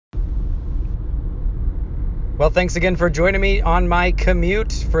Well, thanks again for joining me on my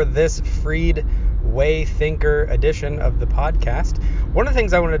commute for this Freedway Thinker edition of the podcast. One of the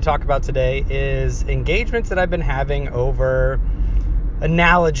things I wanted to talk about today is engagements that I've been having over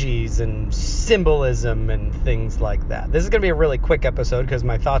analogies and symbolism and things like that. This is going to be a really quick episode because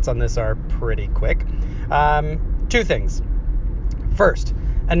my thoughts on this are pretty quick. Two things. First,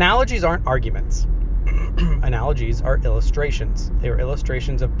 analogies aren't arguments. Analogies are illustrations. They are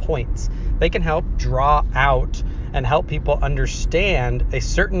illustrations of points. They can help draw out and help people understand a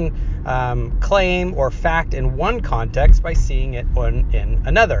certain claim or fact in one context by seeing it in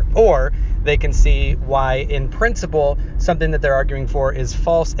another. Or they can see why, in principle, something that they're arguing for is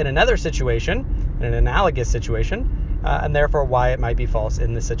false in another situation, in an analogous situation, and therefore why it might be false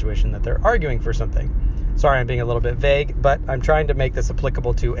in the situation that they're arguing for something. Sorry, I'm being a little bit vague, but I'm trying to make this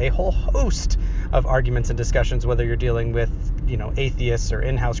applicable to a whole host of arguments and discussions, whether you're dealing with, atheists or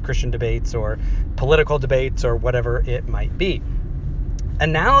in-house Christian debates or political debates or whatever it might be.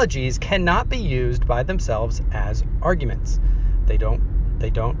 Analogies cannot be used by themselves as arguments. They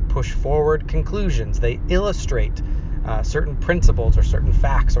don't push forward conclusions. They illustrate certain principles or certain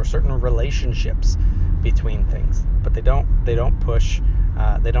facts or certain relationships between things, but they don't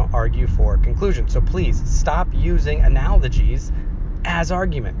argue for conclusions. So please stop using analogies as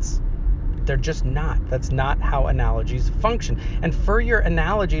arguments. They're just not. That's not how analogies function. And for your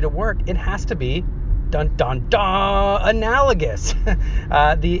analogy to work, it has to be analogous.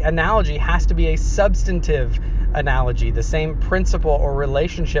 The analogy has to be a substantive analogy. The same principle or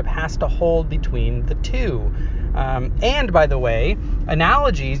relationship has to hold between the two. And by the way,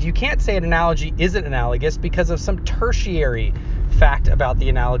 analogies, you can't say an analogy isn't analogous because of some tertiary fact about the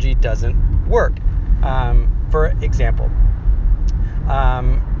analogy doesn't work. For example,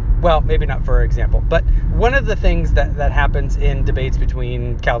 well, maybe not for example, but one of the things that happens in debates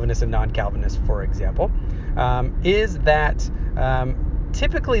between Calvinists and non-Calvinists, for example, is that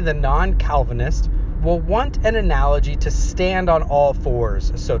typically the non-Calvinist will want an analogy to stand on all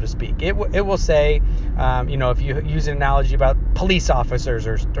fours, so to speak. It will say, if you use an analogy about police officers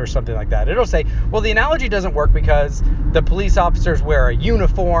or something like that, it'll say, well, the analogy doesn't work because the police officers wear a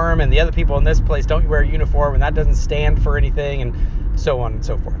uniform and the other people in this place don't wear a uniform and that doesn't stand for anything, and so on and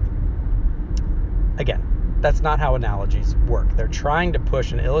so forth. Again, that's not how analogies work. They're trying to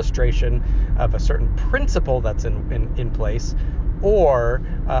push an illustration of a certain principle that's in place, or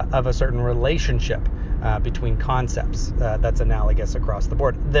of a certain relationship between concepts that's analogous across the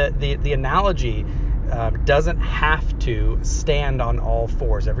board. The analogy doesn't have to stand on all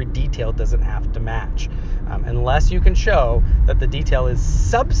fours. Every detail doesn't have to match, unless you can show that the detail is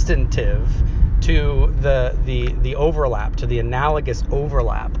substantive to the overlap, to the analogous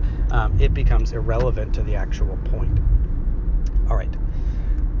overlap. It becomes irrelevant to the actual point. All right.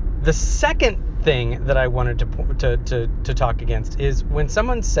 The second thing that I wanted to talk against is when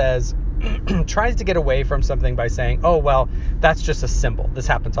someone says, tries to get away from something by saying, oh, well, that's just a symbol. This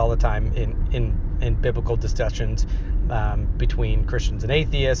happens all the time in biblical discussions between Christians and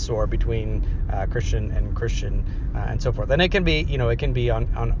atheists, or between Christian and Christian and so forth. And it can be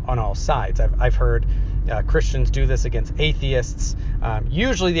on all sides. I've heard Christians do this against atheists.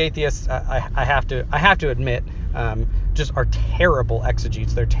 Usually the atheists, I have to admit, just are terrible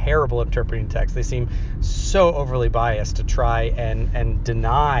exegetes. They're terrible interpreting text. They seem so overly biased to try and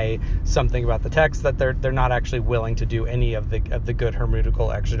deny something about the text that they're not actually willing to do any of the good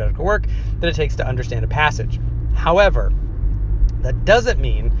hermeneutical exegetical work that it takes to understand a passage. However, that doesn't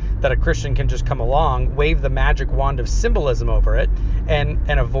mean that a Christian can just come along, wave the magic wand of symbolism over it, and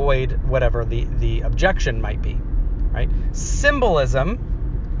avoid whatever the objection might be, right?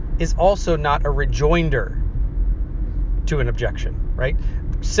 Symbolism is also not a rejoinder to an objection, right?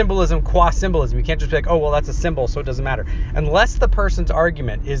 Symbolism qua symbolism. You can't just be like, oh, well, that's a symbol, so it doesn't matter. Unless the person's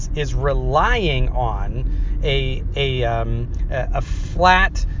argument is relying on a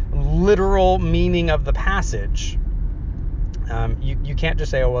flat, literal meaning of the passage, you can't just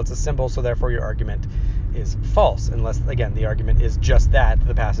say, oh, well, it's a symbol, so therefore your argument is false, unless, again, the argument is just that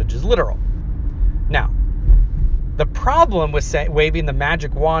the passage is literal. Now, the problem with waving the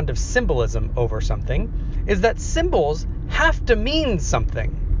magic wand of symbolism over something is that symbols have to mean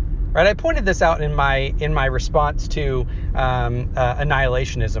something, right? I pointed this out in my response to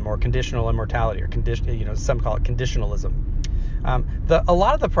annihilationism or conditional immortality, or some call it conditionalism. A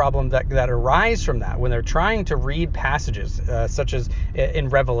lot of the problem that arise from that, when they're trying to read passages such as in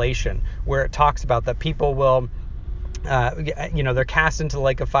Revelation, where it talks about that people will they're cast into the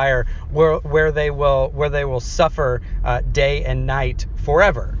lake of fire where they will suffer day and night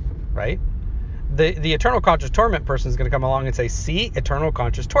forever, right? The eternal conscious torment person is going to come along and say, see, eternal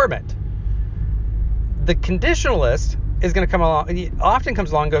conscious torment. The conditionalist is going to come along, he often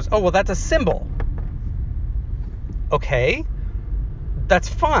comes along and goes, oh, well, that's a symbol. Okay, that's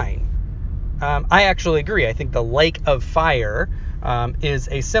fine. I actually agree. I think the lake of fire is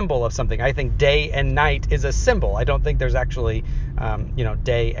a symbol of something. I think day and night is a symbol. I don't think there's actually,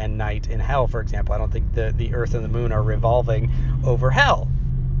 day and night in hell, for example. I don't think the earth and the moon are revolving over hell.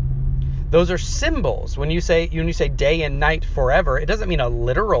 Those are symbols. When you say day and night forever, it doesn't mean a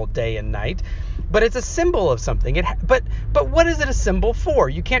literal day and night, but it's a symbol of something. But what is it a symbol for?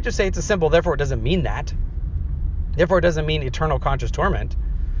 You can't just say it's a symbol, therefore it doesn't mean that. Therefore it doesn't mean eternal conscious torment.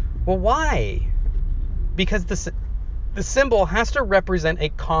 Well, why? Because the symbol has to represent a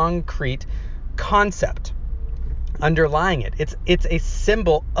concrete concept underlying it. It's a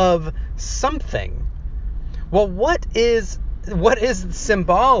symbol of something. Well, what is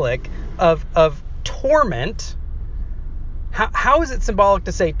symbolic of torment? How is it symbolic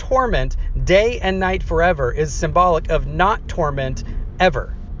to say torment day and night forever is symbolic of not torment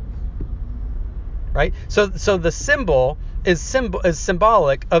ever? Right? So the symbol is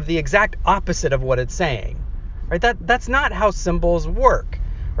symbolic of the exact opposite of what it's saying. Right? That's not how symbols work.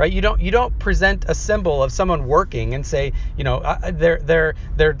 Right? You don't present a symbol of someone working and say, they're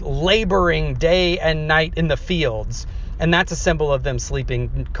laboring day and night in the fields, and that's a symbol of them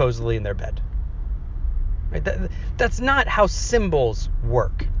sleeping cozily in their bed. Right? That's not how symbols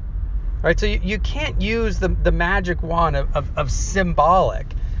work. Right? So you can't use the magic wand of symbolic.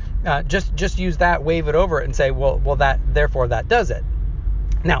 Just use that, wave it over it, and say, well, therefore that does it.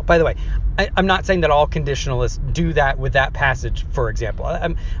 Now, by the way, I'm not saying that all conditionalists do that with that passage, for example.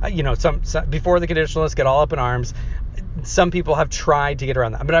 Some before the conditionalists get all up in arms, some people have tried to get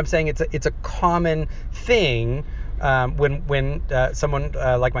around that. But I'm saying it's a common thing when someone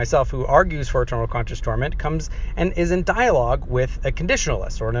like myself who argues for eternal conscious torment comes and is in dialogue with a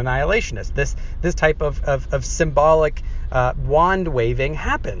conditionalist or an annihilationist. This type of symbolic wand waving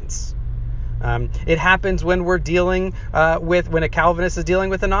happens. It happens when we're dealing when a Calvinist is dealing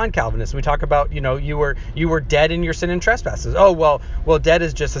with a non-Calvinist. We talk about, you were dead in your sin and trespasses. Oh, well, dead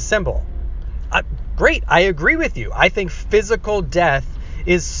is just a symbol. Great, I agree with you. I think physical death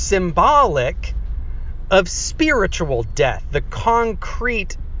is symbolic of spiritual death. The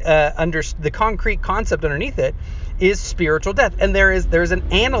concrete concrete concept underneath it is spiritual death, and there's an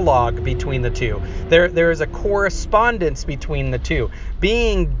analog between the two. There is a correspondence between the two.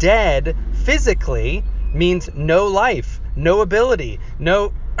 Being dead physically means no life, no ability,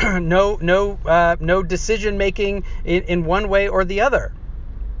 no no decision making in one way or the other.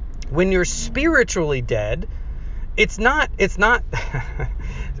 When you're spiritually dead, it's not it's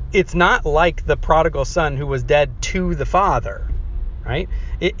not like the prodigal son who was dead to the father, right?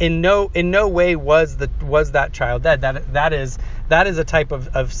 In no way was that child dead. That is a type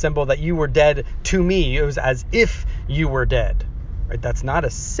of symbol that you were dead to me. It was as if you were dead, right? That's not a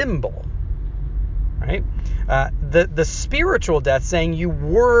symbol, right? The spiritual death, saying you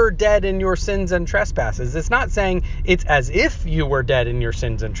were dead in your sins and trespasses. It's not saying it's as if you were dead in your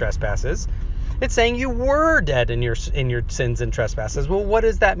sins and trespasses. It's saying you were dead in your sins and trespasses. Well, what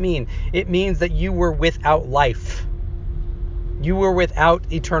does that mean? It means that you were without life. You were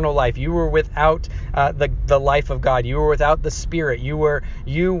without eternal life. You were without the life of God. You were without the Spirit. You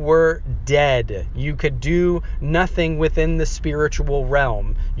were dead. You could do nothing within the spiritual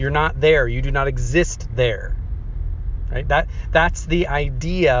realm. You're not there. You do not exist there. Right? That's the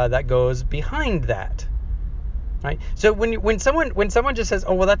idea that goes behind that. Right? So when someone just says,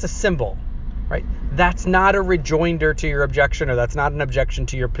 "Oh, well, that's a symbol," right? That's not a rejoinder to your objection, or that's not an objection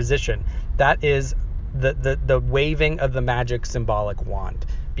to your position. That is the waving of the magic symbolic wand.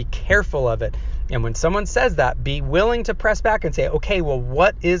 Be careful of it. And when someone says that, be willing to press back and say, okay, well,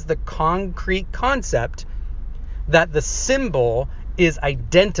 what is the concrete concept that the symbol is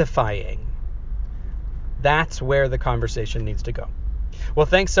identifying? That's where the conversation needs to go. Well,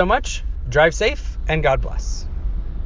 thanks so much. Drive safe, and God bless.